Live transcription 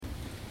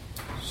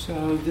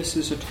So this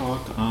is a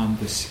talk on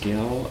the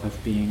skill of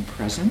being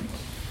present.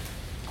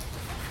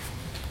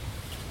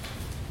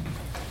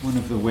 One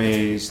of the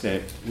ways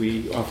that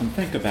we often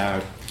think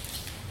about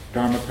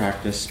Dharma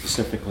practice,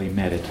 specifically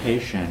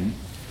meditation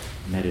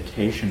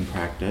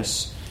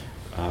practice,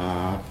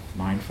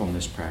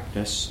 mindfulness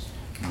practice,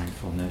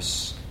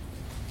 mindfulness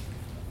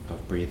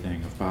of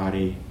breathing, of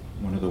body.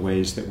 One of the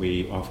ways that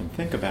we often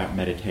think about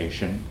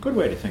meditation, a good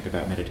way to think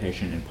about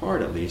meditation in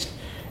part at least,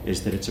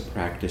 is that it's a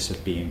practice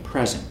of being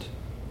present.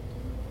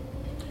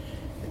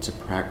 It's a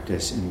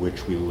practice in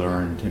which we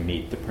learn to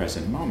meet the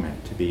present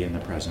moment, to be in the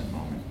present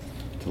moment,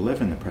 to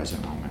live in the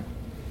present moment.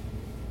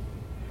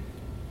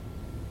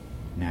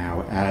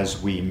 Now,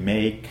 as we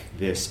make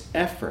this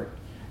effort,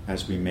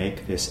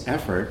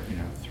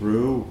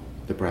 through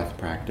the breath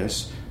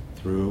practice,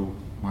 through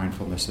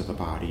mindfulness of the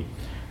body,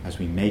 as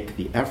we make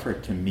the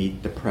effort to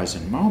meet the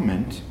present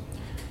moment,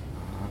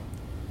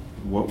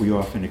 what we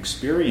often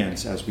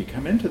experience as we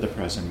come into the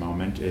present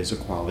moment is a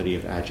quality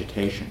of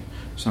agitation,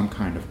 some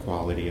kind of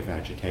quality of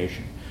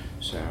agitation,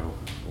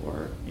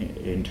 or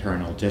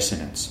internal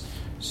dissonance.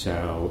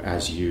 So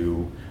as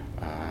you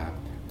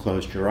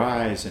closed your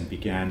eyes and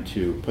began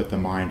to put the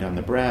mind on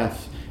the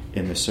breath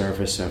in the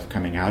service of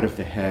coming out of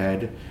the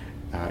head,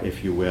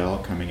 if you will,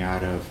 coming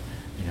out of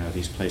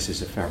these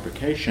places of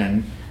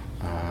fabrication,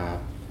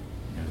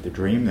 the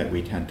dream that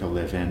we tend to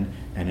live in,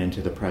 and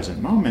into the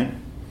present moment.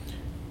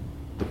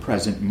 The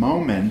present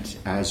moment,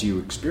 as you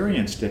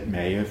experienced it,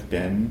 may have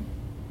been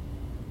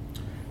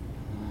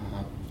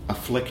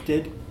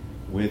afflicted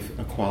with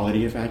a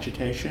quality of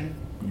agitation.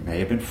 You may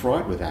have been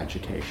fraught with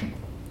agitation.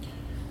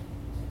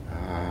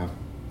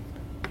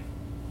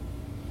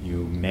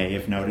 You may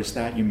have noticed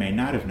that. You may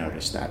not have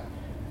noticed that.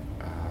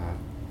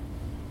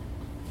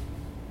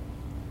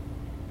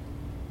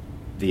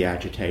 The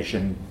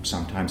agitation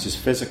sometimes is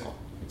physical.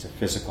 It's a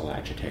physical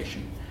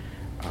agitation.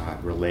 It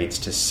relates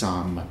to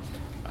some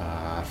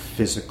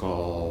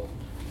physical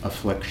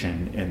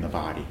affliction in the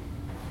body,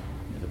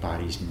 the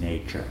body's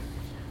nature.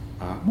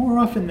 More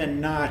often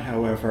than not,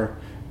 however,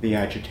 the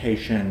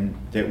agitation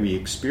that we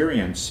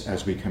experience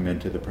as we come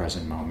into the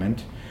present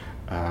moment,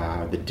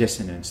 the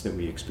dissonance that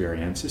we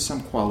experience, is some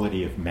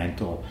quality of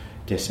mental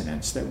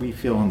dissonance that we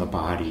feel in the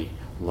body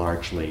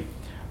largely.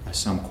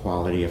 Some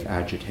quality of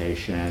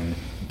agitation,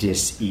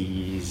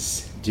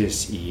 dis-ease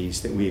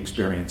that we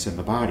experience in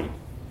the body.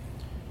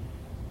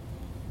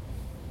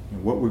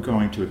 And what we're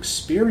going to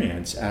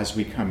experience as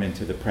we come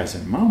into the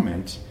present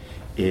moment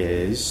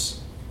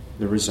is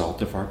the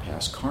result of our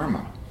past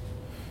karma.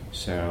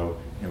 So,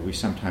 we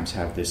sometimes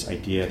have this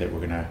idea that we're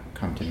going to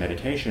come to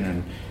meditation,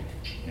 and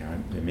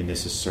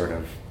this is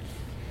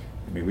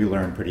we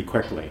learn pretty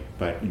quickly,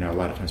 but a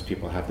lot of times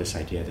people have this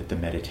idea that the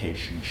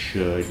meditation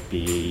should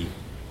be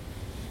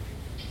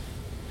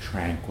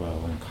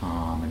tranquil and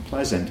calm and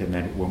pleasant, and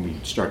then when we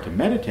start to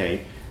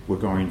meditate, we're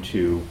going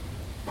to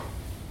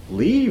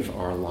leave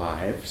our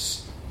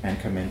lives and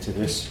come into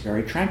this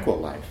very tranquil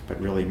life. But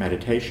really,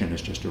 meditation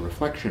is just a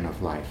reflection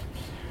of life.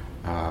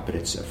 But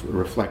it's a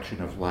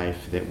reflection of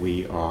life that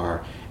we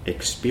are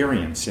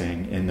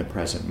experiencing in the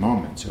present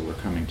moment. So we're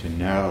coming to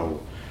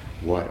know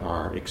what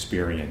our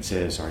experience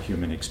is, our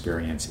human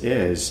experience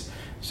is.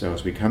 So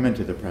as we come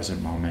into the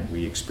present moment,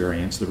 we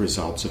experience the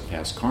results of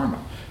past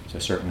karma. So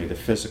certainly the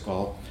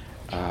physical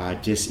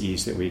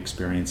dis-ease that we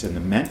experience and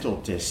the mental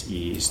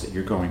dis-ease that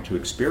you're going to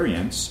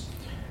experience,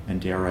 and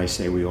dare I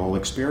say we all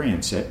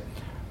experience it,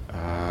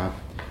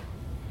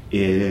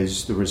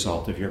 is the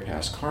result of your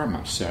past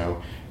karma.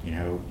 So,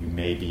 you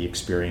may be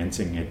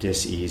experiencing a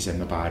dis-ease in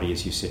the body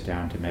as you sit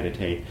down to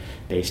meditate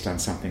based on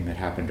something that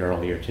happened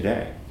earlier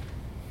today,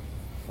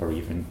 or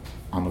even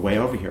on the way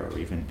over here, or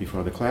even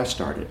before the class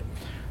started.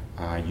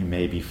 You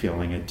may be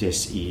feeling a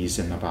dis-ease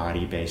in the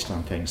body based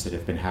on things that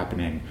have been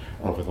happening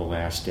over the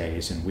last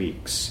days and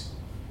weeks.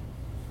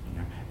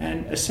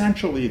 And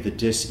essentially the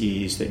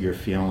dis-ease that you're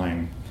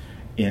feeling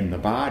in the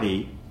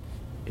body,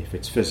 if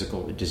it's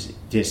physical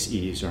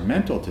dis-ease or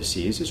mental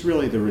dis-ease, is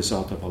really the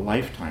result of a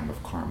lifetime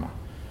of karma.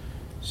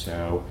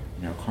 So,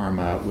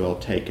 karma will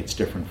take its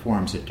different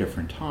forms at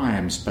different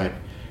times, but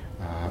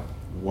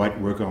what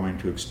we're going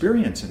to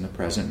experience in the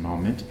present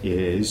moment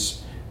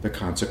is the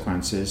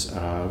consequences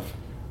of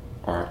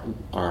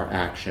our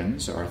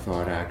actions, our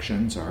thought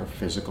actions, our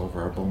physical,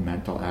 verbal,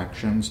 mental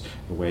actions,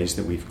 the ways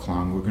that we've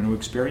clung. We're going to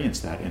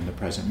experience that in the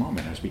present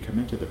moment as we come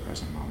into the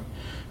present moment.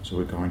 So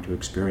we're going to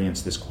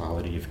experience this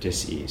quality of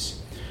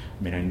dis-ease.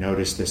 I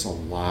noticed this a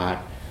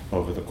lot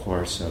over the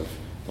course of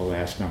the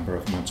last number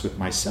of months with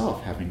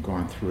myself, having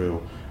gone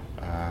through,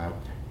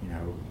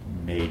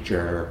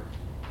 major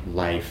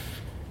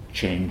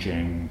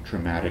life-changing,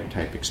 traumatic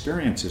type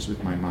experiences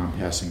with my mom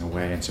passing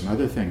away and some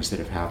other things that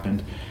have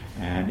happened.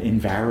 And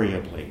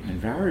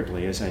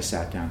invariably, as I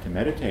sat down to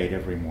meditate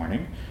every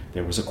morning,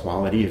 there was a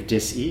quality of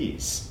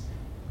dis-ease.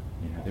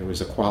 There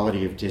was a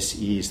quality of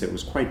dis-ease that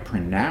was quite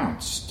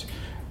pronounced,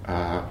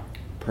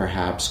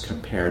 perhaps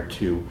compared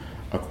to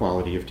a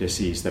quality of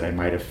dis-ease that I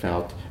might have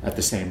felt at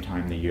the same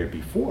time the year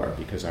before,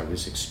 because I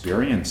was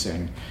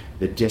experiencing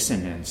the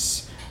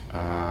dissonance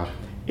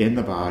in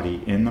the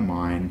body, in the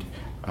mind,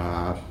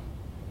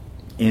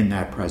 in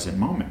that present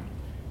moment.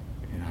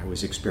 And I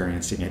was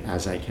experiencing it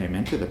as I came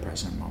into the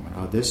present moment.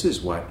 Oh, this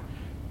is what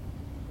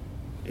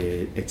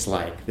it's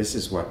like. This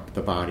is what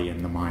the body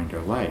and the mind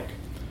are like.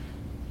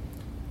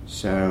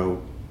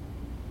 So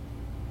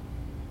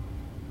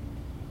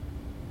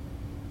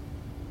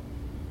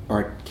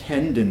our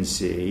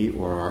tendency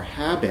or our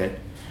habit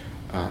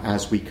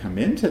as we come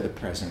into the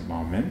present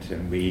moment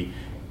and we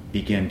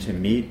begin to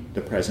meet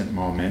the present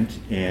moment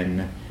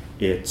in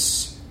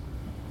its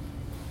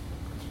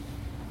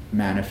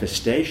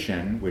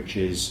manifestation, which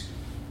is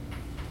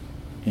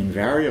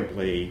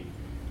invariably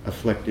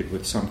afflicted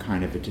with some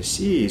kind of a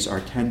disease,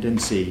 our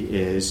tendency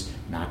is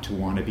not to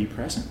want to be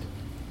present.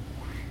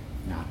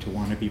 Not to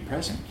want to be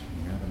present.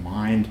 The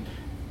mind,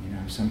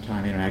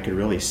 sometimes, I could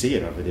really see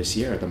it over this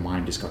year. The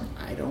mind is going,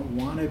 I don't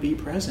want to be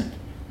present.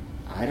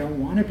 I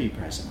don't want to be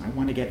present. I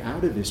want to get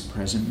out of this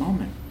present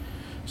moment.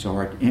 So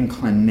our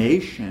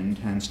inclination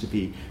tends to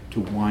be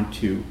to want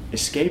to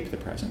escape the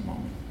present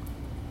moment,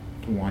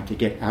 to want to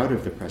get out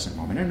of the present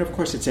moment. And of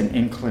course, it's an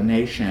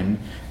inclination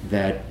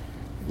that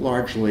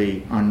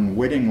largely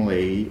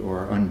unwittingly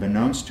or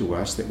unbeknownst to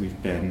us that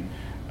we've been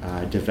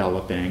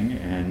developing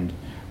and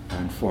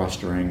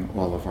fostering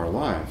all of our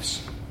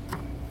lives.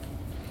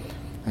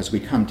 As we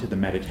come to the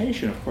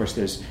meditation, of course,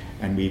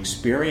 and we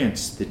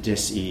experience the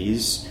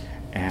dis-ease,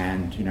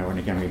 and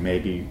again, we may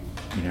be,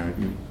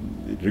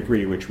 the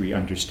degree to which we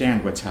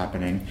understand what's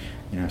happening,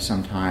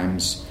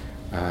 sometimes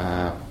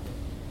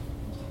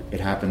it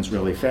happens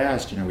really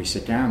fast. We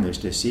sit down, there's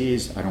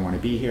dis-ease, I don't want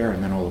to be here,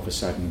 and then all of a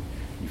sudden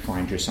you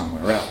find you're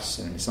somewhere else.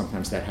 And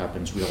sometimes that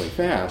happens really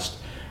fast.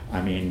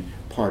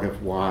 Part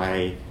of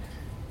why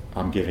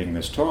I'm giving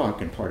this talk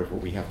and part of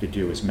what we have to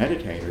do as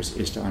meditators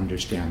is to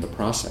understand the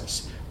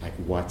process, like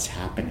what's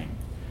happening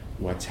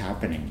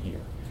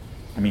here.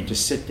 To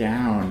sit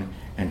down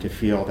and to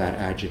feel that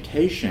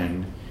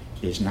agitation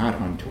is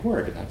not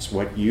untoward. That's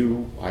what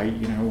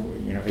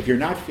if you're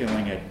not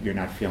feeling it, you're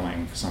not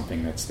feeling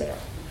something that's there.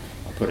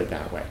 I'll put it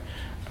that way.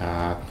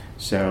 As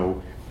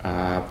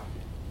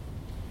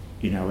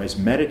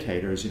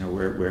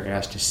meditators, we're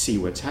asked to see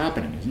what's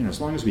happening.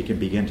 As long as we can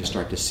begin to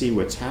start to see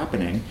what's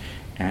happening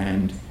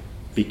and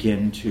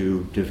begin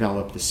to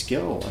develop the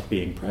skill of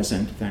being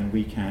present, then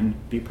we can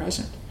be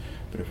present.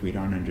 But if we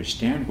don't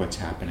understand what's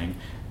happening,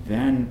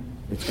 then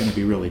it's going to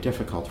be really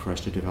difficult for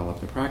us to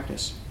develop the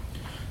practice.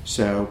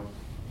 So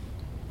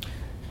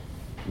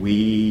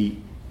we,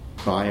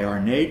 by our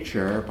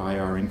nature, by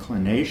our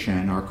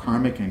inclination, our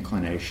karmic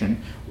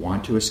inclination,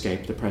 want to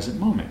escape the present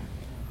moment.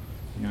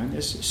 And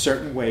there's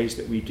certain ways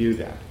that we do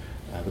that.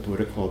 The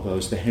Buddha called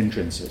those the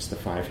hindrances, the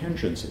 5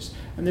 hindrances.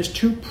 And there's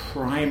 2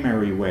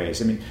 primary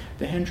ways.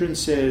 The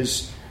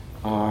hindrances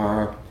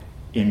are,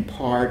 in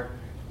part,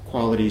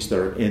 qualities that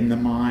are in the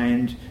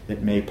mind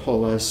that may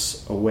pull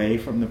us away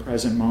from the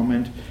present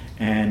moment,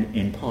 and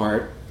in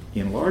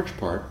large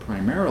part,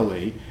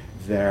 primarily,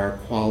 they're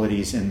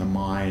qualities in the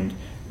mind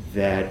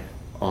that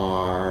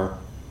are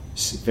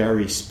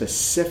very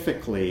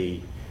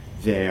specifically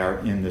there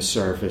in the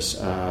service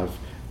of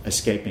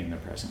escaping the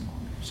present moment.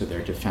 So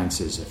they're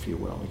defenses, if you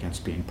will,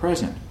 against being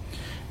present.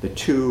 The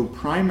 2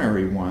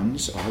 primary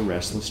ones are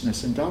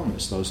restlessness and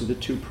dullness. Those are the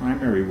 2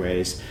 primary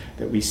ways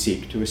that we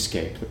seek to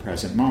escape the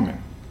present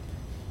moment.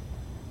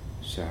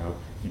 So,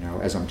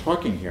 as I'm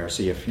talking here,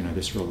 see if,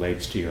 this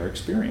relates to your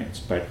experience.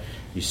 But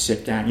you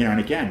sit down, and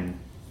again,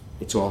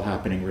 it's all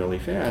happening really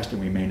fast,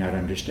 and we may not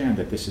understand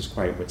that this is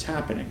quite what's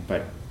happening,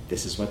 but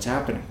this is what's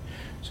happening.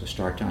 So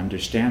start to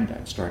understand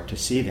that, start to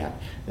see that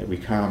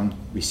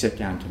we sit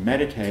down to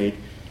meditate,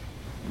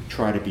 we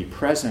try to be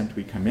present,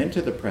 we come into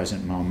the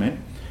present moment.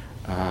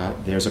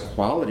 There's a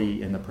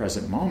quality in the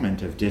present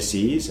moment of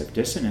dis-ease, of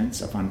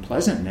dissonance, of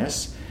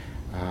unpleasantness.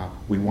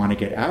 We want to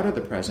get out of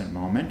the present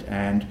moment,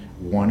 and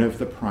one of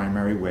the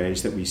primary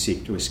ways that we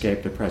seek to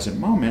escape the present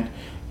moment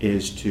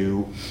is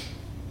to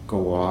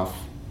go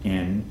off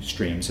in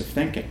streams of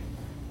thinking.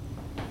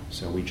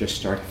 So we just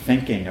start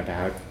thinking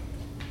about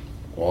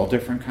all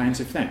different kinds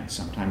of things.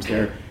 Sometimes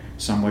they're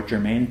somewhat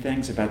germane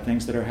things about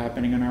things that are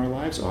happening in our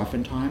lives.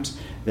 Oftentimes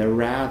they're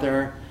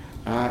rather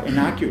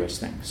innocuous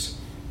things,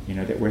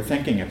 that we're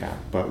thinking about.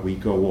 But we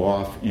go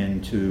off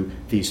into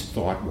these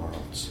thought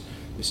worlds.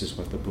 This is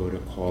what the Buddha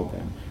called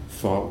them,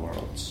 thought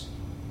worlds.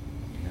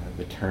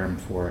 The term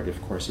for it,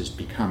 of course, is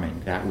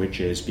becoming. That which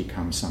is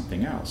becomes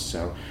something else.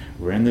 So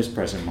we're in this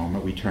present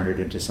moment. We turn it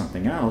into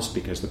something else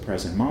because the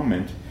present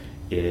moment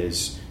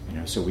is,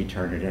 so we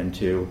turn it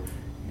into,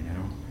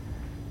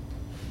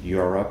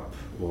 Europe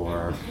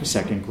or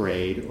second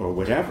grade or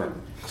whatever,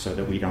 so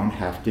that we don't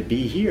have to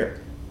be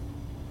here.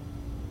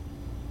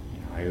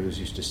 I always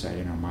used to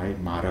say, my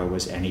motto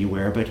was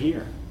anywhere but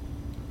here.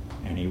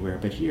 Anywhere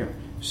but here.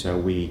 So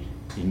we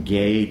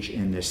engage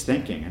in this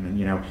thinking,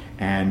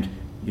 and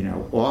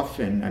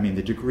often,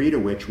 the degree to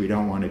which we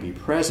don't want to be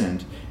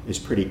present is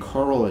pretty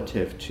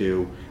correlative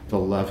to the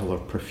level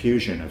of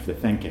profusion of the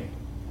thinking.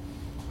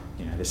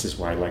 This is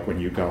why, like when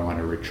you go on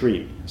a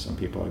retreat, some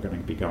people are going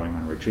to be going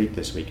on a retreat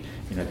this week,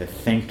 the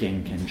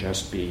thinking can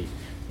just be,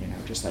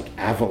 just like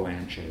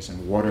avalanches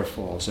and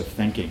waterfalls of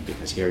thinking,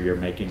 because here you're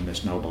making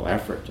this noble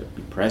effort to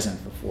be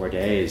present for 4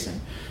 days, and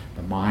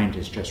the mind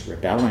is just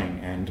rebelling,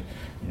 and,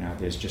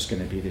 there's just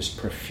going to be this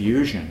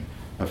profusion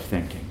of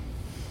thinking.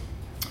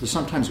 So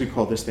sometimes we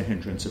call this the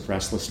hindrance of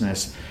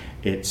restlessness.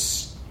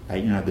 It's,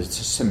 the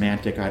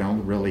semantic, I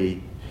don't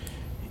really...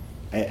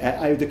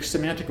 the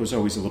semantic was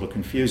always a little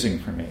confusing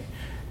for me,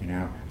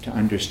 to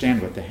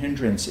understand what the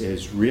hindrance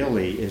is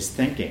really is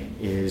thinking,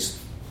 is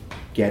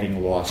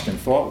getting lost in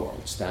thought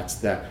worlds. That's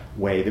the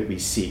way that we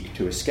seek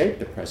to escape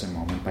the present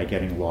moment, by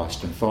getting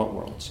lost in thought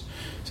worlds.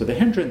 So the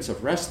hindrance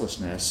of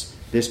restlessness,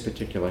 this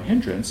particular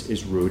hindrance,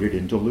 is rooted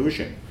in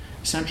delusion.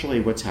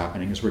 Essentially what's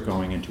happening is we're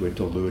going into a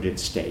deluded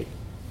state.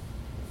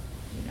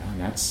 And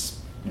that's,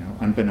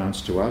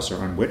 unbeknownst to us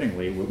or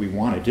unwittingly, what we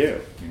want to do.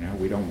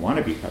 We don't want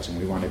to be present.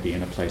 We want to be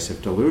in a place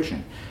of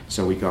delusion.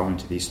 So we go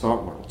into these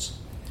thought worlds.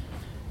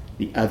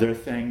 The other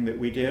thing that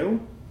we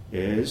do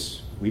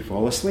is we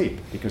fall asleep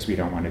because we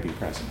don't want to be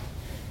present.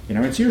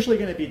 It's usually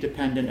going to be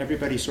dependent.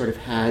 Everybody sort of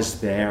has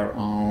their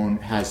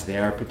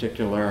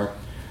particular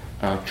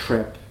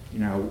trip,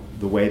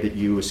 the way that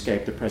you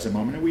escape the present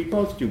moment. And we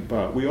both do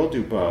both. We all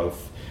do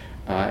both.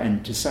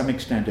 And to some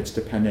extent, it's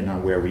dependent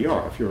on where we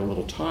are. If you're a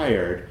little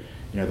tired,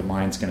 the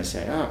mind's going to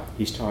say,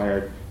 he's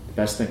tired. The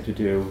best thing to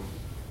do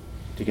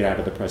to get out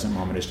of the present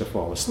moment is to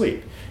fall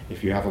asleep.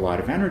 If you have a lot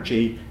of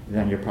energy,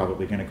 then you're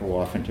probably going to go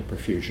off into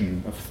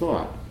profusion of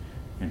thought,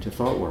 into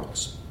thought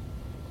worlds.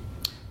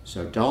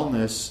 So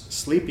dullness,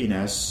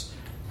 sleepiness,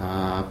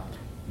 I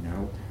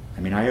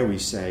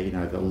always say,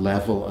 the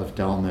level of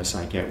dullness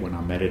I get when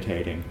I'm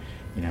meditating,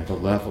 the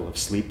level of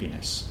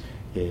sleepiness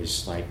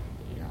is like,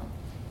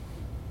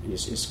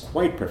 is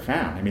quite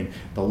profound.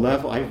 The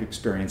level, I've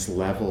experienced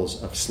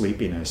levels of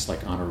sleepiness,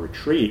 like on a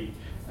retreat,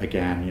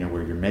 again,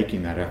 where you're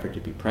making that effort to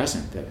be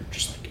present, that are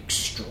just like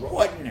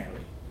extraordinary.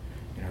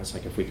 It's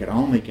like if we could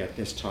only get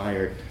this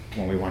tired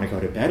when we want to go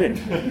to bed at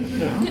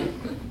night,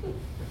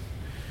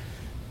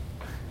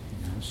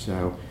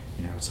 So,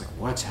 it's like,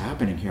 what's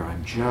happening here? I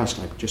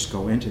just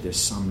go into this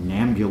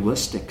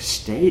somnambulistic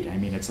state.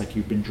 It's like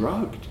you've been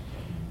drugged.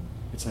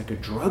 It's like a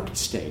drugged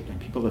state, and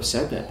people have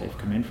said that. They've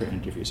come in for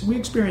interviews. And we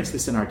experience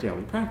this in our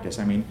daily practice.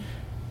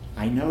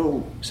 I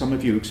know some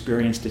of you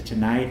experienced it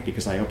tonight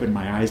because I opened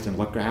my eyes and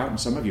looked out, and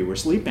some of you were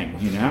sleeping,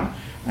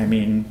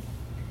 And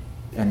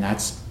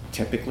that's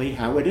typically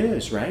how it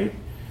is, right?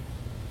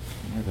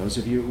 Those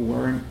of you who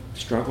weren't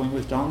struggling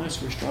with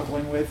dullness were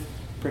struggling with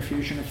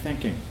profusion of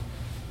thinking.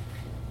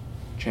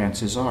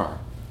 Chances are.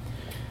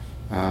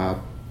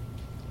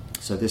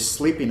 So this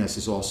sleepiness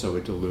is also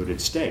a deluded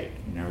state.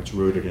 It's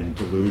rooted in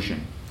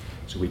delusion.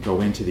 So we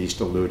go into these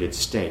deluded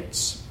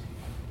states.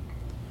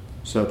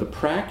 So the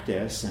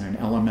practice and an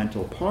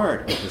elemental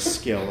part of the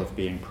skill of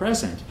being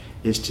present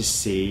is to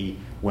see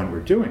when we're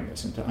doing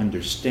this and to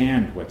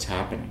understand what's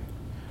happening.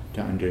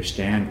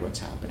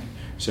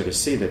 So to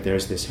see that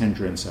there's this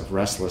hindrance of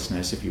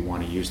restlessness, if you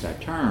want to use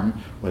that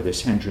term, or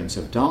this hindrance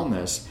of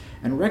dullness,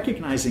 and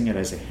recognizing it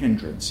as a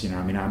hindrance.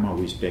 I'm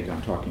always big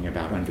on talking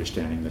about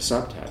understanding the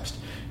subtext,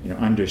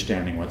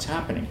 understanding what's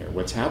happening here.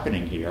 What's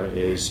happening here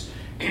is,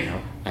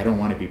 I don't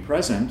want to be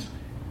present,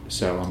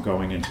 so I'm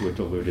going into a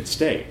deluded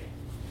state.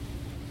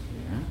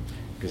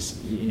 Because,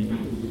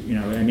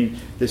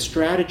 the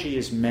strategy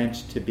is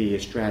meant to be a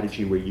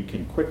strategy where you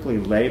can quickly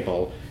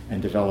label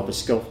and develop a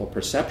skillful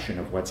perception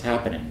of what's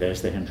happening.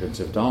 There's the hindrance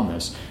of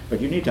dullness, but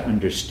you need to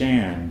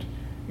understand,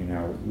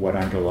 what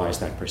underlies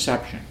that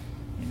perception,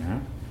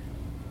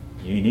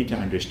 You need to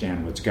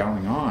understand what's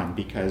going on,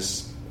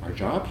 because our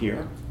job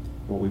here,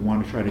 what we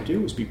want to try to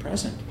do is be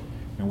present.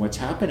 And what's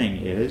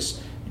happening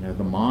is,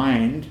 the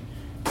mind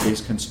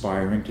is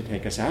conspiring to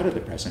take us out of the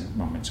present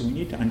moment. So we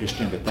need to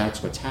understand that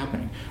that's what's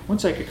happening.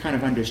 Once I could kind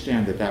of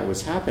understand that that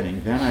was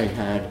happening, then I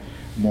had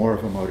more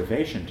of a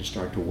motivation to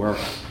start to work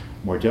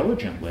more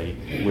diligently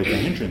with the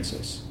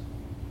hindrances.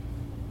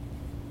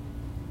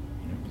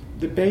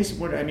 A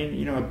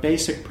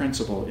basic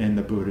principle in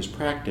the Buddha's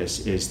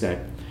practice is that,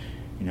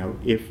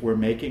 if we're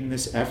making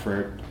this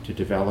effort to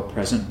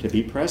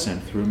be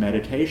present through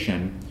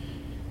meditation,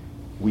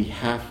 we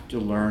have to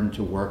learn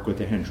to work with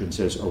the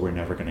hindrances, or we're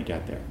never going to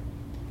get there.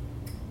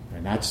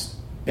 And that's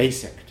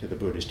basic to the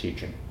Buddha's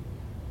teaching.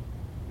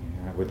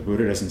 Where the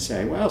Buddha doesn't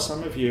say, well,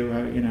 some of you,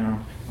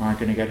 aren't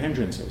going to get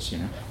hindrances.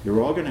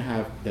 You're all going to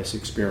have this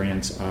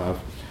experience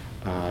of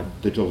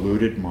the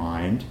deluded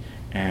mind,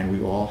 and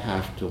we all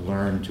have to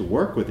learn to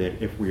work with it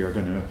if we are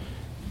going to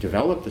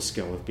develop the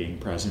skill of being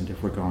present,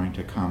 if we're going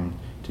to come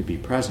to be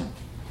present.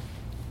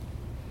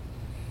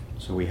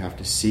 So we have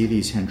to see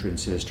these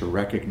hindrances, to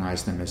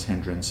recognize them as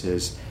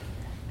hindrances,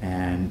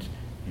 and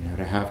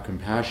to have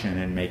compassion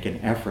and make an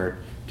effort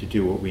to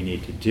do what we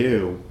need to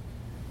do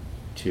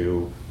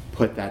to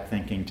put that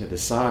thinking to the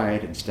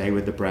side and stay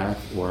with the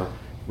breath, or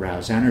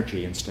rouse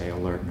energy and stay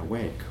alert and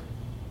awake.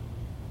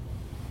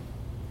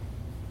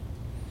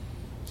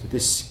 So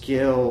this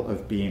skill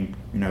of being,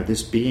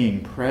 this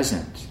being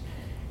present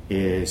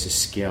is a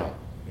skill.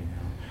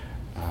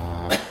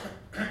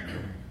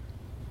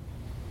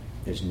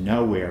 There's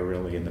nowhere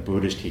really in the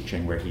Buddha's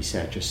teaching where he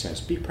just says,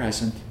 be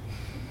present.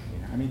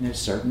 There's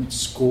certain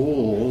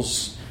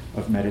schools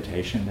of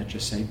meditation that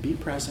just say, be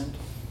present,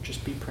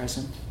 just be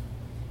present.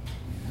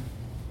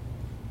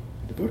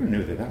 The Buddha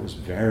knew that was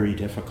very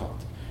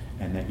difficult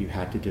and that you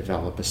had to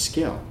develop a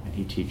skill, and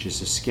he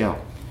teaches a skill.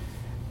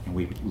 And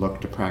we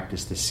look to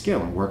practice the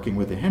skill, and working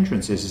with the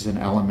hindrances is an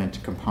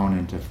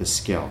component of the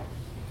skill.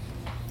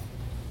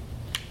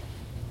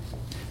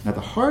 Now,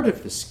 the heart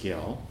of the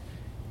skill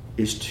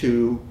is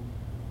two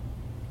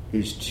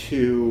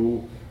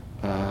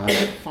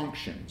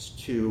functions,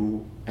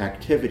 two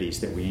activities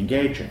that we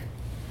engage in.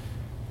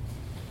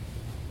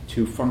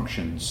 Two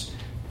functions,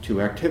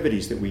 two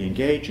activities that we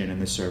engage in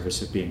the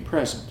service of being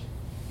present.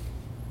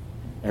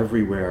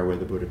 Everywhere where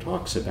the Buddha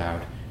talks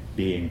about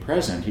being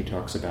present, he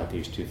talks about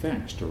these two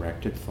things,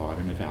 directed thought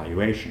and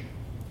evaluation.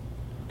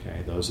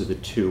 Okay, those are the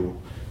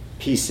two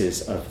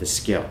pieces of the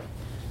skill.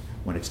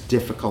 When it's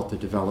difficult to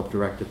develop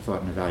directed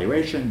thought and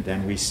evaluation,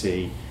 then we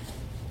see,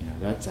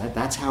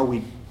 that's how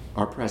we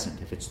are present.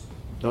 If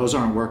those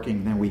aren't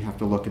working, then we have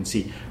to look and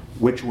see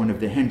which one of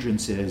the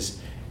hindrances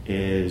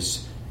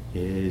is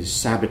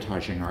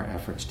sabotaging our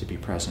efforts to be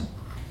present.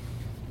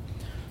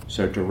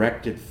 So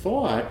directed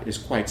thought is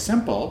quite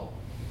simple,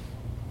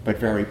 but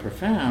very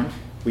profound.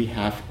 We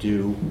have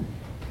to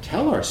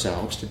tell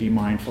ourselves to be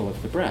mindful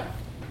of the breath.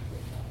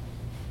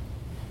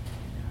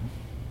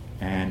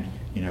 And,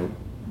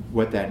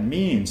 what that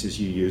means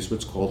is you use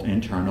what's called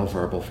internal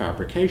verbal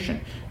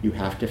fabrication. You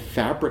have to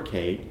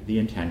fabricate the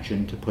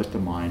intention to put the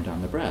mind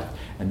on the breath,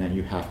 and then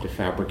you have to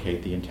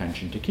fabricate the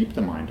intention to keep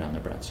the mind on the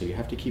breath. So you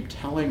have to keep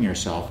telling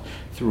yourself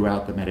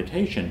throughout the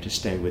meditation to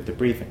stay with the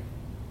breathing.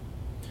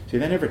 See,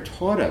 they never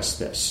taught us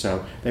this,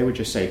 so they would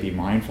just say, be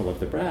mindful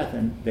of the breath,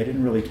 and they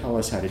didn't really tell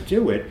us how to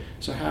do it.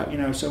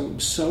 So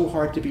so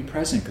hard to be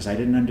present, because I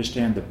didn't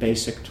understand the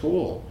basic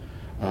tool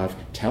of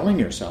telling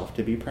yourself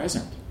to be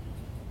present.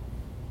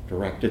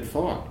 Directed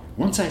thought.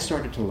 Once I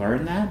started to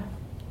learn that,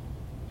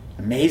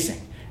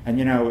 amazing. And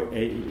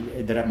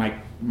that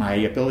my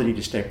ability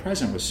to stay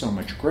present was so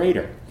much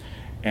greater.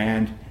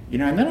 And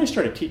and then I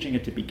started teaching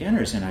it to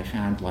beginners, and I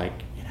found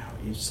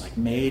it's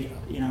made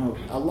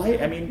a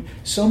light.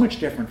 So much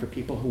different for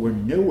people who were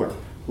newer,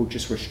 who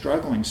just were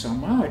struggling so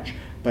much.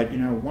 But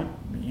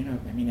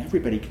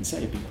everybody can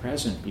say, be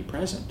present, be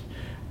present.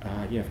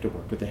 You have to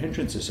work with the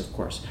hindrances, of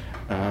course.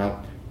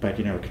 But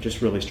could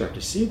just really start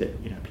to see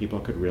that people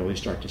could really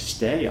start to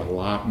stay a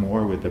lot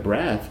more with the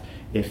breath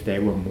if they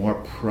were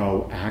more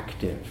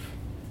proactive.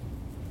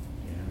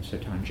 So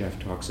Tanjev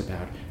talks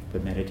about the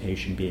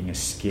meditation being a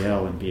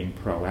skill and being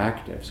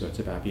proactive. So it's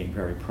about being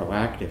very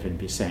proactive and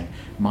be saying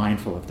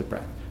mindful of the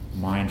breath,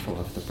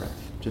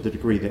 to the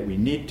degree that we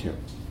need to.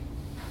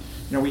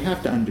 We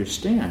have to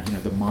understand,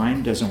 the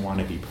mind doesn't want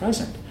to be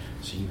present.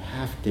 So you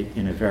have to,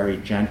 in a very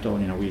gentle,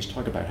 we used to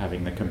talk about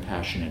having the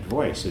compassionate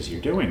voice as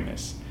you're doing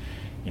this.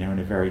 In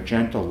a very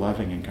gentle,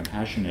 loving, and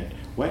compassionate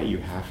way, you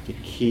have to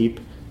keep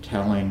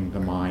telling the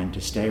mind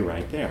to stay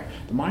right there.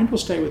 The mind will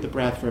stay with the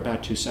breath for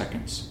about 2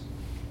 seconds.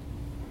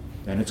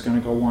 Then it's going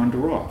to go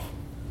wander off.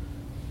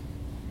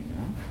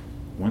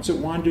 Once it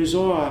wanders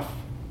off,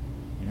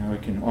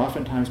 it can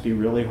oftentimes be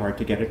really hard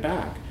to get it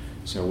back.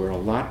 So we're a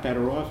lot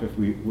better off if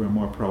we're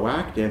more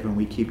proactive and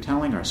we keep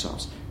telling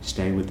ourselves,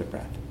 stay with the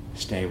breath,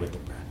 stay with the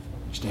breath,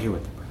 stay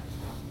with the breath.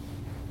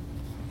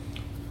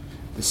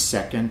 The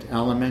second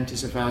element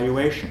is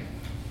evaluation.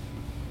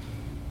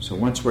 So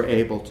once we're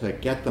able to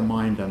get the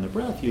mind on the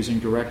breath using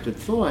directed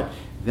thought,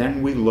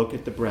 then we look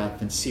at the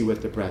breath and see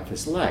what the breath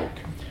is like.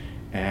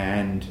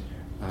 And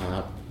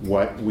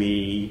what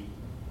we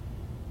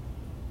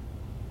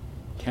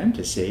tend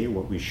to see,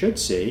 what we should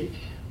see,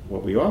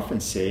 what we often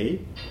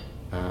see,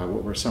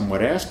 what we're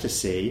somewhat asked to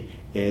see,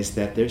 is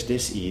that there's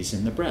dis-ease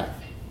in the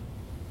breath.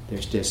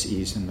 There's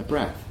dis-ease in the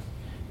breath.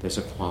 There's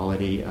a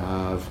quality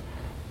of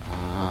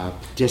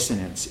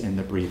dissonance in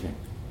the breathing.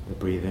 The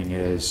breathing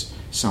is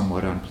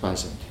somewhat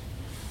unpleasant.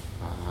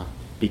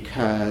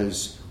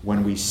 Because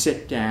when we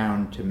sit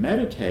down to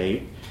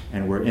meditate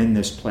and we're in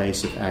this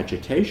place of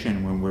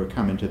agitation, when we're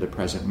coming to the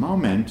present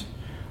moment,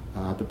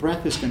 the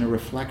breath is going to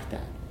reflect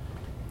that.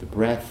 The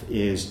breath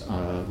is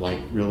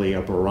really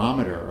a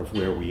barometer of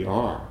where we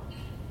are.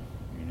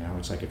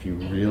 It's like if you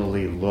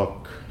really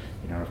look,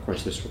 of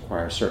course this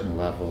requires certain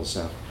levels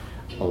of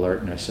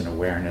alertness and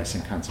awareness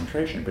and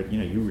concentration, but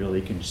you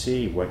really can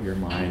see what your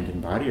mind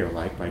and body are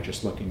like by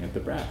just looking at the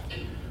breath.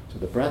 So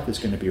the breath is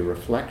going to be a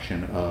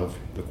reflection of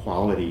the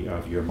quality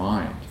of your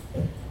mind.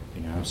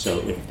 So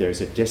if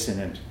there's a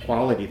dissonant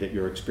quality that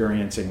you're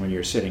experiencing when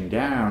you're sitting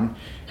down,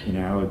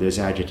 there's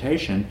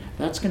agitation,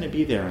 that's going to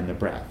be there in the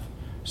breath.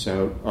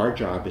 So our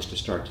job is to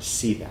start to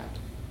see that.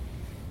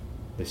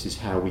 This is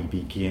how we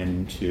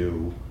begin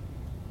to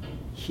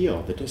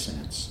heal the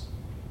dissonance.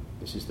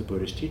 This is the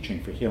Buddha's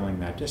teaching for healing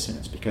that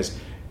dissonance, because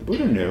the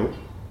Buddha knew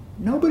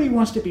nobody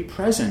wants to be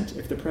present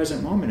if the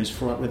present moment is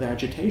fraught with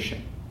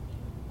agitation.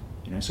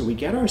 So we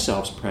get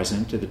ourselves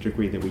present to the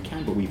degree that we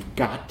can, but we've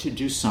got to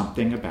do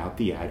something about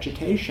the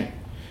agitation.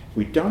 If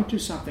we don't do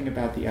something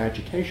about the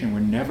agitation,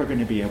 we're never going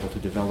to be able to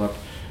develop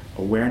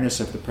awareness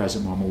of the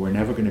present moment. We're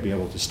never going to be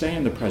able to stay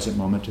in the present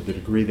moment to the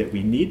degree that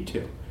we need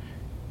to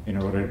in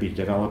order to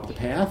develop the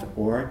path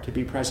or to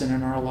be present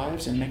in our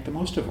lives and make the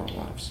most of our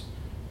lives.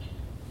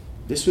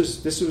 This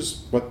was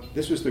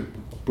the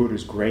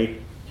Buddha's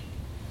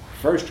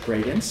first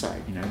great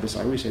insight.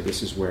 I always say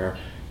this is where,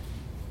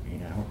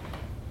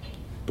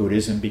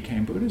 Buddhism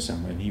became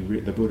Buddhism, when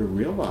the Buddha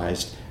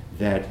realized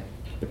that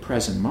the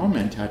present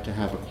moment had to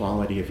have a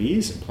quality of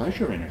ease and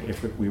pleasure in it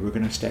if we were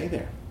going to stay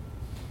there.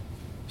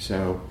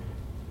 So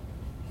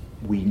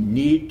we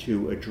need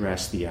to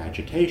address the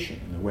agitation.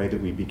 And the way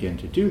that we begin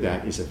to do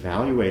that is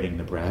evaluating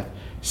the breath,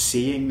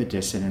 seeing the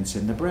dissonance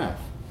in the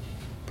breath,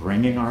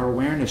 bringing our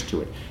awareness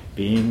to it,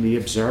 being the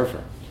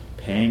observer,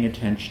 paying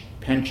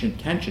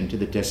attention to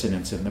the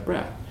dissonance in the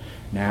breath.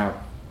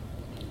 Now,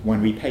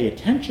 when we pay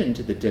attention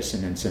to the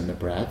dissonance in the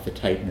breath, the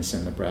tightness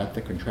in the breath,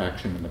 the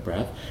contraction in the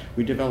breath,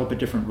 we develop a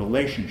different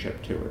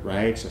relationship to it,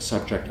 right? It's a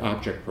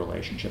subject-object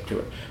relationship to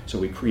it. So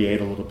we create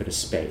a little bit of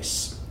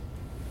space.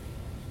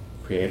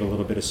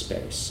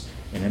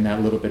 And in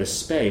that little bit of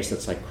space,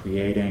 that's like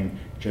creating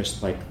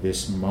just like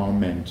this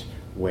moment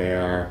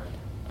where,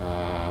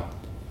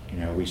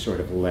 we sort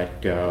of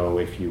let go,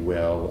 if you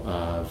will,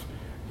 of,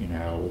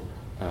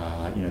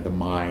 the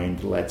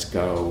mind lets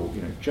go,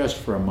 just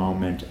for a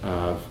moment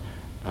of,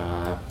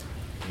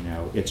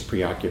 its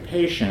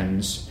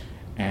preoccupations,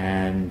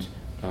 and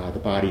the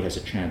body has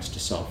a chance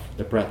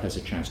the breath has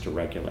a chance to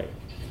regulate.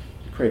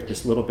 You create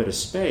this little bit of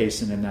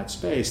space, and in that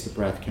space, the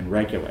breath can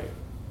regulate.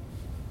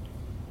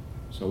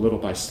 So little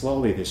by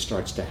slowly, this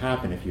starts to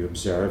happen if you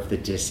observe the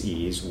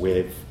dis-ease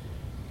with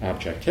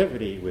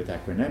objectivity, with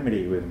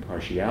equanimity, with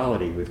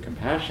impartiality, with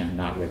compassion,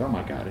 not with, oh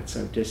my God, it's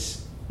so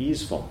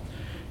dis-easeful.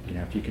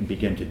 If you can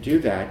begin to do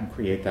that and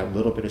create that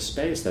little bit of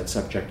space, that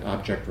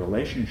subject-object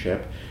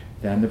relationship,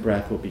 then the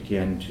breath will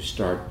begin to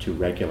start to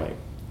regulate,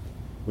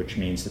 which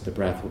means that the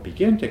breath will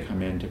begin to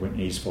come into an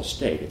easeful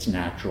state, its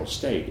natural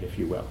state, if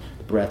you will.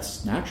 The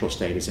breath's natural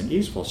state is an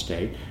easeful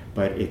state,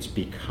 but it's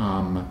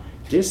become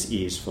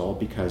dis-easeful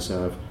because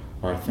of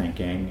our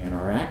thinking and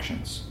our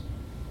actions.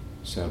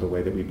 So the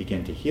way that we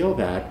begin to heal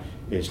that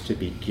is to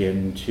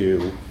begin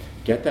to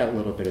get that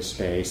little bit of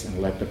space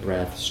and let the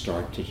breath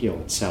start to heal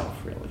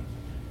itself, really.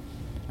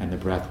 And the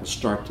breath will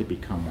start to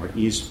become more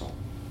easeful.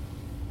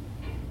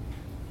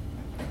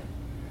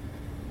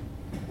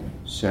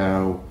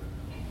 So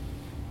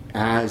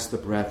as the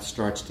breath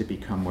starts to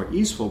become more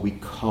easeful, we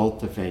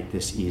cultivate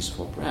this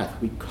easeful breath.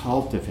 We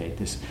cultivate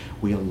this.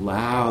 We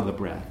allow the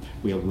breath.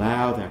 We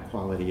allow that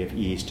quality of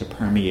ease to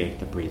permeate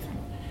the breathing.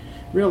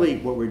 Really,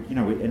 what we're,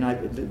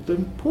 the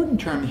important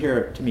term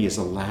here to me is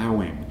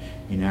allowing.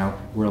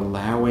 We're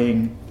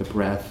allowing the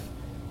breath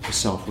to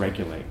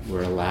self-regulate.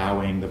 We're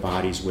allowing the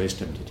body's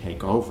wisdom to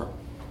take over.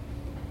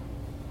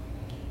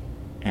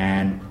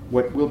 And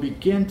what will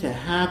begin to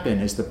happen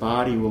is the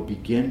body will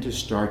begin to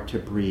start to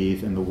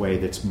breathe in the way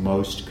that's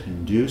most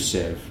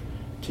conducive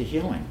to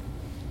healing.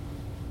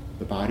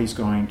 The body's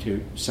going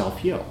to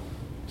self-heal.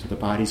 So the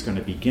body's going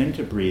to begin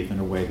to breathe in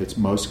a way that's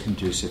most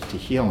conducive to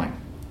healing.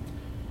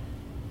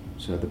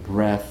 So the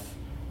breath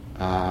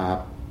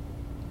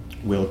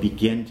will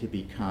begin to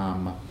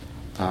become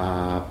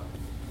the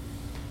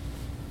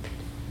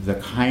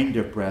kind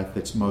of breath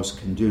that's most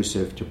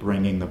conducive to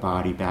bringing the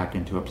body back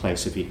into a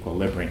place of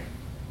equilibrium.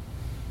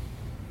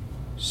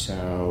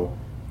 So,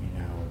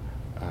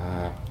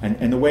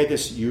 and the way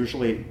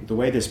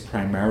this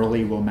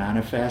primarily will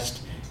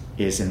manifest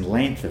is in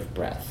length of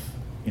breath,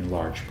 in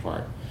large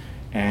part,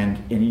 and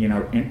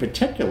in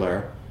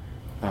particular,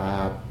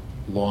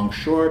 long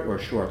short or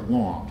short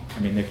long.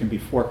 There can be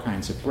 4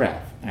 kinds of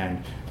breath,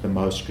 and the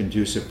most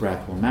conducive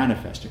breath will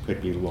manifest. It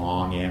could be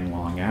long in,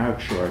 long out,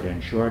 short in,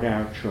 short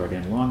out, short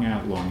in, long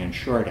out, long in,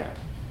 short out.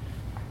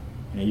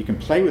 You can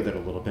play with it a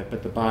little bit,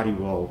 but the body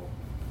will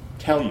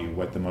tell you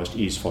what the most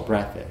easeful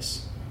breath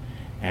is.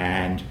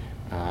 And,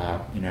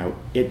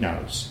 it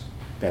knows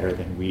better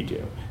than we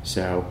do.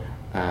 So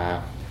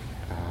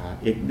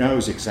it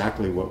knows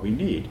exactly what we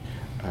need.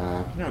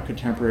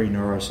 Contemporary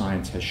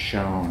neuroscience has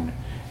shown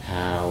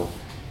how,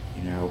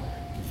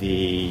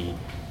 the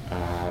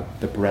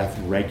breath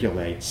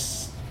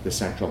regulates the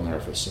central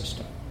nervous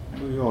system.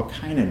 And we all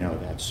kind of know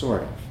that,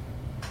 sort of.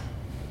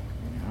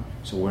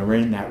 So when we're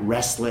in that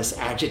restless,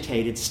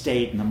 agitated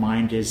state and the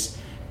mind is,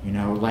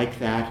 like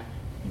that,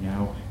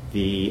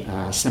 the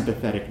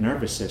sympathetic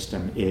nervous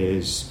system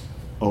is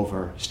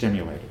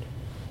overstimulated,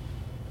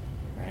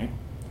 right?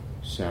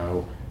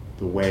 So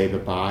the way the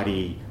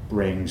body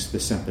brings the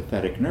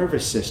sympathetic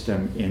nervous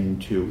system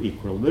into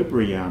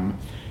equilibrium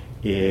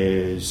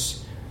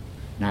is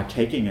not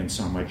taking in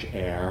so much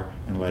air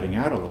and letting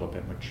out a little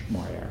bit much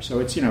more air. So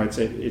it's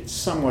it's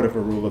somewhat of a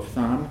rule of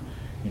thumb,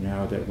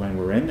 that when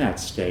we're in that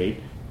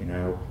state,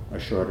 a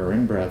shorter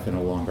in-breath and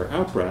a longer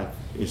out-breath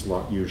is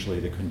usually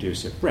the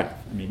conducive breath.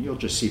 I mean, you'll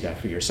just see that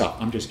for yourself.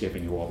 I'm just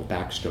giving you all the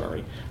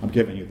backstory. I'm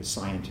giving you the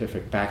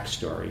scientific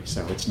backstory,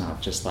 so it's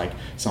not just like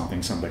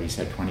something somebody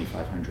said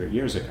 2,500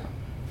 years ago.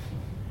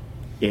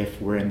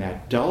 If we're in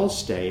that dull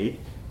state,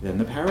 then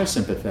the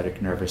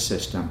parasympathetic nervous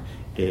system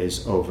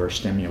is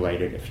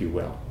overstimulated, if you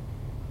will.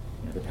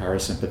 The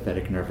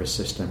parasympathetic nervous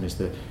system is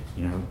the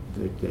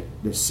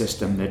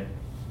system that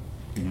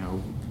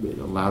it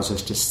allows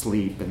us to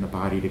sleep and the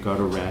body to go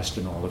to rest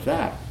and all of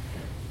that.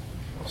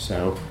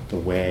 So the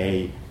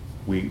way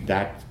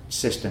that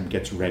system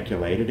gets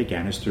regulated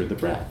again is through the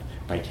breath,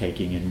 by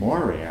taking in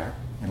more air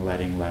and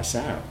letting less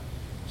out.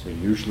 So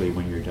usually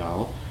when you're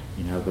dull,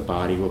 the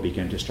body will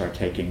begin to start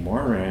taking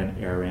more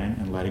air in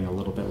and letting a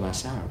little bit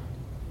less out.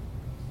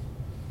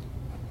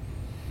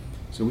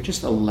 So we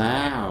just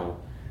allow,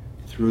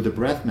 through the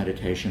breath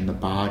meditation, the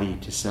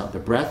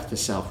breath to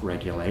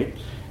self-regulate,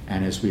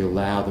 and as we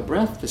allow the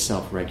breath to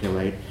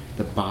self-regulate,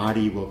 the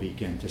body will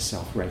begin to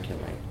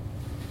self-regulate,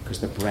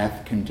 because the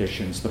breath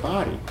conditions the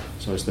body.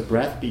 So as the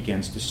breath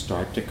begins to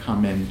start to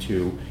come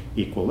into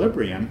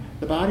equilibrium,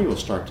 the body will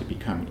start to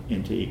become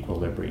into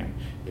equilibrium.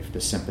 If the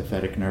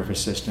sympathetic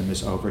nervous system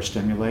is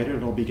overstimulated,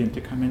 it'll begin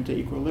to come into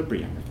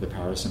equilibrium. If the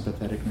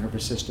parasympathetic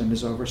nervous system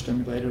is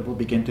overstimulated, it'll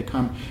begin to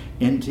come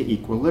into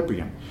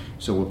equilibrium.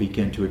 So we'll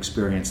begin to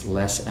experience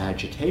less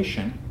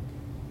agitation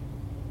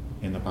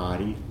in the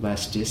body,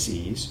 less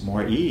dis-ease,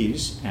 more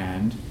ease,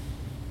 and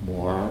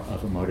more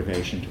of a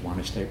motivation to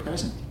want to stay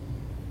present.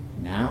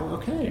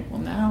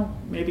 Now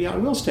maybe I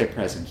will stay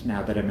present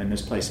now that I'm in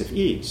this place of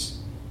ease.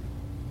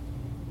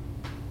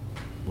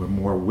 We're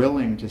more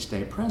willing to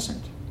stay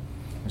present.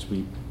 As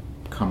we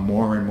come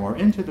more and more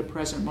into the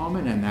present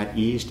moment and that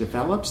ease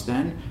develops,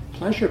 then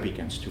pleasure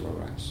begins to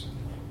arise.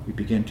 We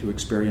begin to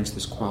experience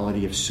this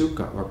quality of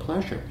sukha, or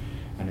pleasure.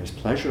 And as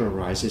pleasure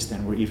arises,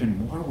 then we're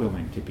even more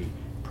willing to be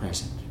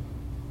present.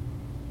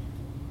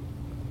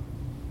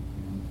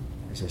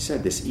 As I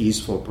said, this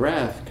easeful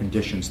breath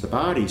conditions the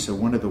body, so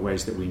one of the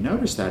ways that we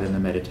notice that in the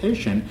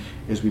meditation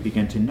is we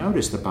begin to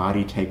notice the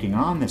body taking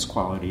on this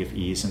quality of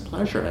ease and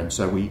pleasure. And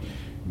so we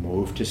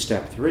move to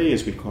step 3,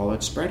 as we call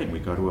it, spreading. We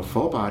go to a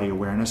full body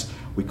awareness.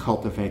 We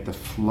cultivate the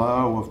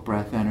flow of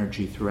breath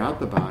energy throughout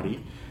the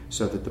body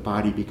so that the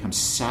body becomes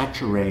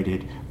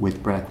saturated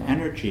with breath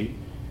energy.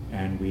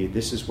 And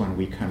this is when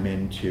we come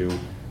into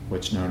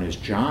what's known as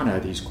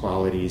jhana, these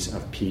qualities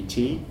of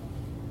piti,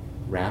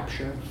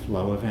 rapture,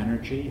 flow of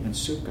energy, and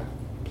sukha,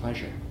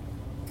 pleasure.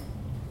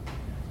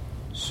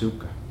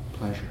 Sukha,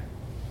 pleasure.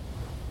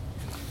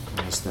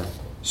 As the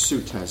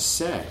suttas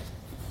say.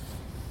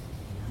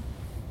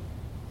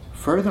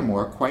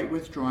 Furthermore, quite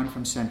withdrawn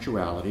from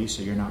sensuality,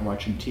 so you're not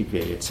watching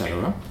TV,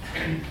 etc.,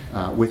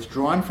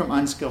 withdrawn from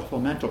unskillful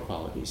mental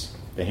qualities,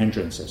 the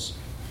hindrances.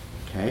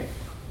 Okay?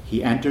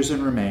 He enters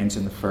and remains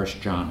in the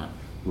first jhana,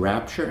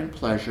 rapture and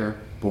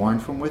pleasure born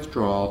from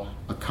withdrawal,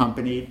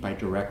 accompanied by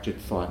directed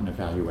thought and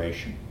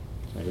evaluation.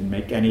 So I didn't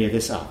make any of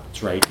this up.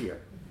 It's right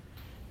here.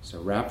 So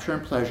rapture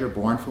and pleasure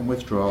born from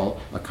withdrawal,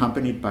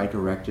 accompanied by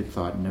directed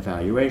thought and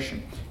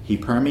evaluation. He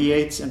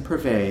permeates and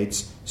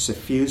pervades,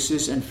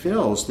 suffuses and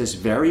fills this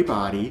very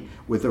body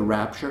with the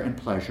rapture and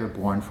pleasure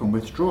born from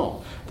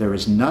withdrawal. There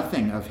is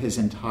nothing of his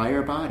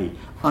entire body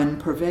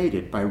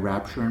unpervaded by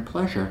rapture and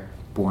pleasure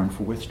born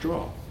from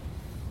withdrawal.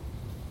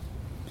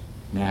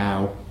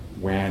 Now,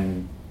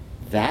 when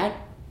that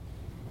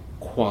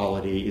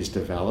quality is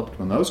developed,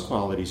 when those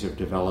qualities are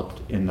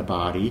developed in the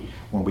body,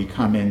 when we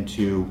come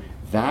into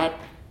that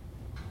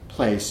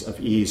place of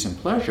ease and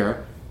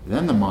pleasure,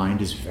 then the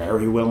mind is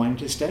very willing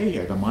to stay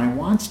here. The mind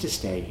wants to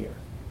stay here.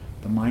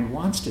 The mind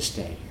wants to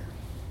stay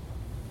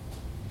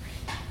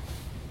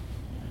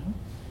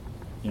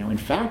here. In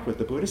fact, what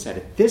the Buddha said,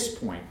 at this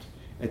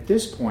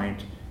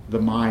point, the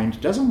mind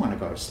doesn't want to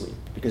go to sleep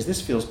because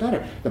this feels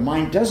better. The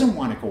mind doesn't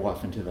want to go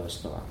off into those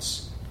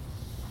thoughts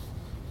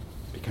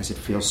because it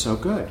feels so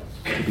good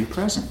to be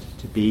present,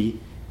 to be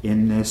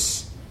in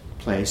this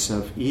place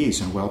of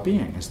ease and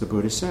well-being, as the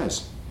Buddha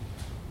says.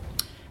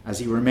 As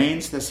he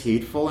remains thus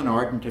heedful and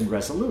ardent and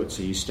resolute,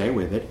 so you stay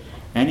with it,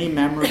 any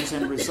memories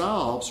and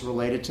resolves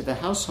related to the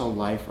household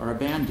life are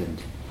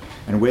abandoned.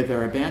 And with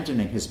their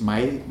abandoning, his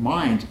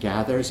mind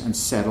gathers and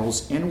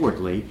settles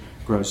inwardly,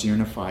 grows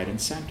unified and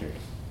centered.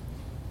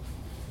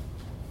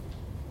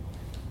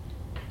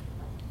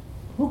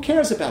 Who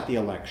cares about the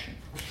election?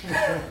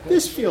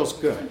 This feels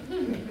good.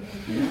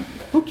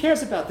 Who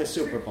cares about the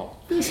Super Bowl?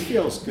 This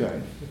feels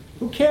good.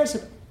 Who cares?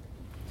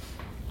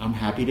 I'm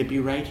happy to be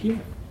right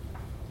here.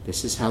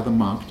 This is how the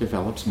monk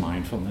develops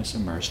mindfulness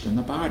immersed in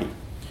the body.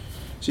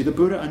 See, the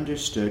Buddha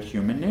understood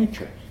human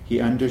nature. He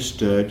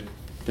understood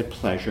that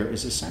pleasure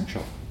is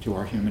essential to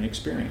our human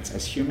experience.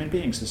 As human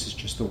beings, this is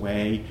just the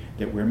way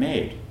that we're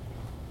made.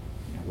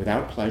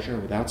 Without pleasure,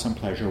 without some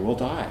pleasure, we'll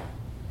die.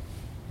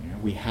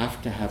 We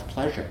have to have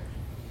pleasure.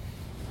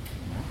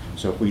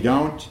 So if we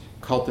don't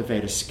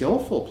cultivate a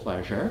skillful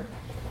pleasure,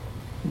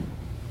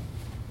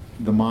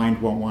 the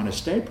mind won't want to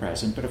stay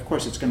present, but of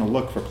course it's going to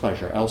look for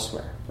pleasure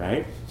elsewhere,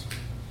 right?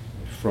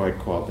 Freud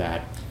called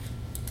that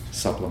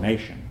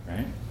sublimation,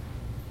 right?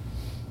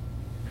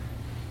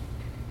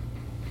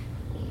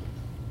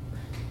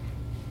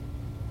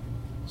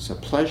 So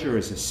pleasure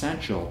is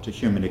essential to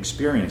human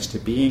experience, to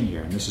being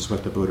here. And this is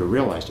what the Buddha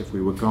realized. If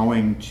we were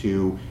going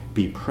to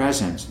be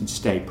present and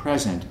stay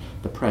present,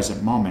 the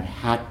present moment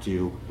had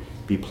to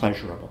be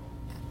pleasurable.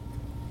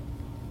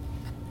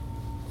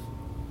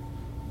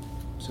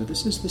 So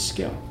this is the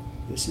skill.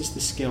 This is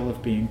the skill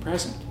of being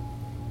present.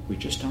 We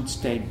just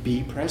don't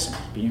be present.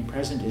 Being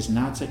present is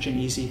not such an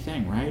easy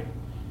thing, right? It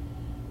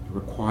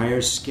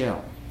requires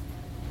skill.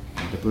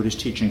 And the Buddha's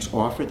teachings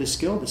offer the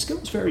skill. The skill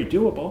is very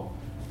doable.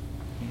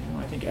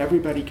 I think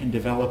everybody can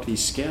develop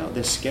this skill.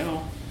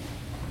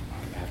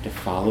 You have to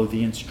follow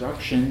the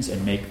instructions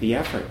and make the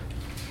effort.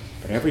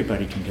 But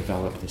everybody can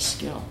develop this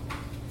skill.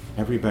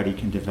 Everybody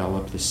can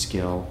develop the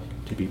skill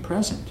to be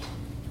present.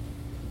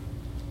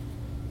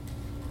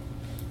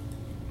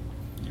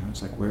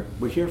 It's like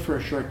we're here for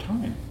a short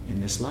time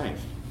in this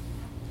life.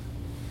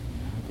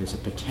 There's a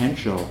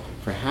potential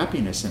for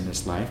happiness in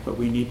this life, but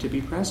we need to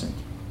be present.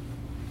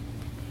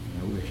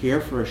 We're here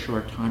for a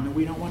short time, and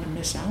we don't want to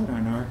miss out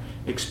on our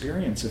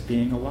experience of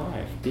being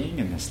alive, being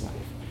in this life.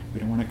 We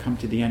don't want to come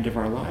to the end of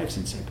our lives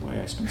and say,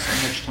 boy, I spent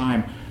so much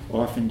time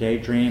off in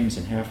daydreams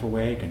and half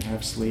awake and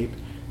half asleep,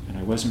 and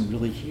I wasn't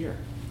really here.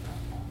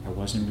 I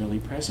wasn't really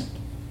present.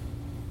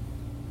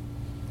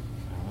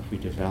 Well, if we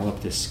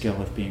develop this skill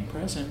of being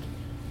present,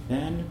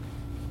 then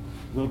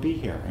we'll be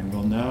here, and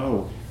we'll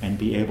know and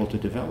be able to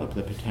develop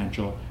the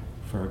potential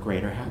for a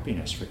greater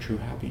happiness, for true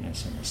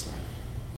happiness in this life.